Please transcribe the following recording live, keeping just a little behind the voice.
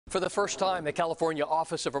For the first time, the California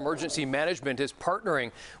Office of Emergency Management is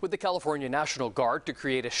partnering with the California National Guard to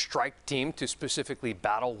create a strike team to specifically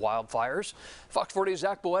battle wildfires. Fox 40's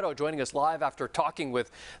Zach Boeto joining us live after talking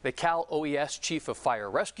with the Cal OES Chief of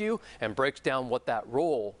Fire Rescue and breaks down what that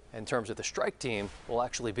role in terms of the strike team will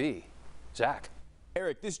actually be. Zach.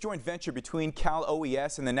 Eric, this joint venture between Cal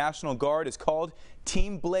OES and the National Guard is called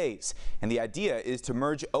Team Blaze, and the idea is to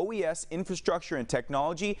merge OES infrastructure and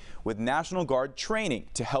technology with National Guard training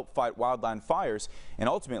to help fight wildland fires and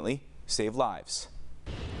ultimately save lives.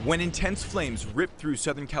 When intense flames rip through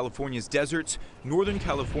Southern California's deserts, Northern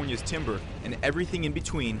California's timber, and everything in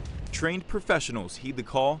between, trained professionals heed the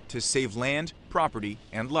call to save land, property,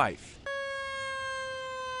 and life.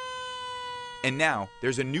 And now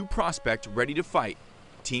there's a new prospect ready to fight,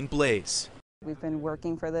 Team Blaze. We've been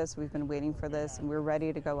working for this, we've been waiting for this, and we're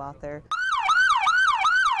ready to go out there.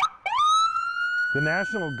 The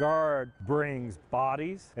National Guard brings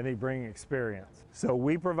bodies and they bring experience. So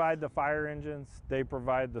we provide the fire engines, they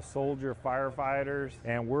provide the soldier firefighters,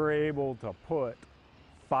 and we're able to put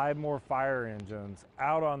 5 more fire engines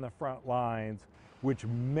out on the front lines, which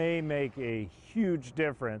may make a huge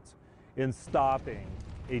difference in stopping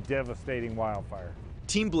a devastating wildfire.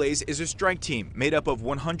 Team Blaze is a strike team made up of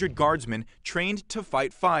 100 guardsmen trained to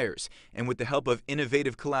fight fires, and with the help of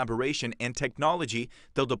innovative collaboration and technology,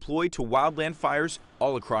 they'll deploy to wildland fires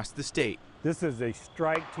all across the state. This is a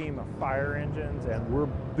strike team of fire engines, and we're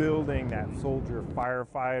building that soldier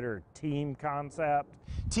firefighter team concept.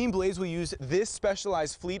 Team Blaze will use this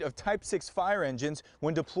specialized fleet of Type 6 fire engines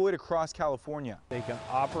when deployed across California. They can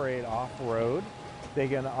operate off-road. They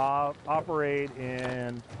can operate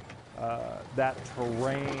in that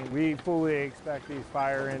terrain. We fully expect these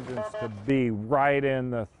fire engines to be right in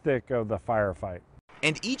the thick of the firefight.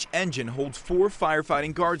 And each engine holds 4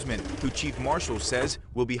 firefighting guardsmen, who Chief Marshall says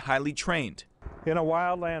will be highly trained. In a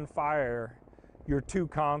wildland fire, your 2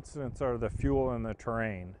 constants are the fuel and the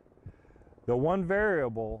terrain. The one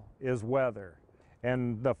variable is weather.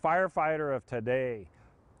 And the firefighter of today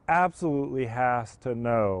absolutely has to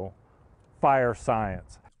know fire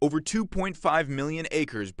science. Over 2.5 million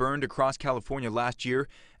acres burned across California last year,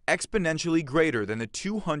 exponentially greater than the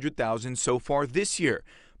 200,000 so far this year.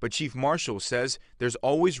 But Chief Marshall says there's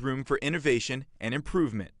always room for innovation and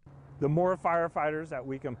improvement. The more firefighters that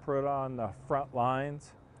we can put on the front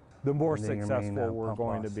lines, the more successful we're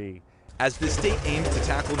going to be. As the state aims to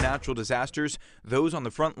tackle natural disasters, those on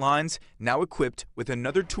the front lines now equipped with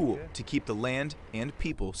another tool to keep the land and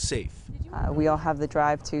people safe. We all have the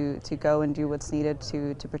drive to go and do what's needed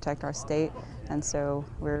to protect our state, and so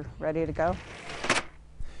we're ready to go.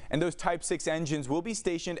 And those Type 6 engines will be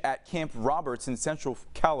stationed at Camp Roberts in Central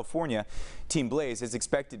California. Team Blaze is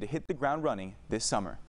expected to hit the ground running this summer.